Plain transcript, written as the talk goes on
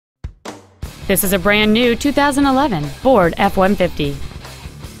This is a brand new 2011 Ford F-150.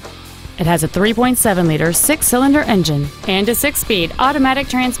 It has a 3.7-liter 6-cylinder engine and a 6-speed automatic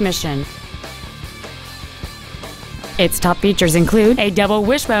transmission. Its top features include a double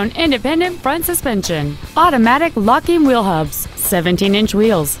wishbone independent front suspension, automatic locking wheel hubs, 17-inch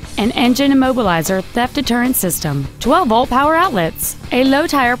wheels, an engine immobilizer theft deterrent system, 12-volt power outlets, a low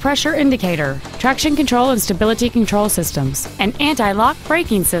tire pressure indicator, traction control and stability control systems, an anti-lock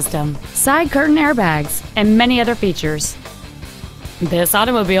braking system, side curtain airbags, and many other features. This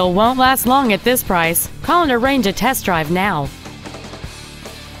automobile won't last long at this price. Call and arrange a test drive now.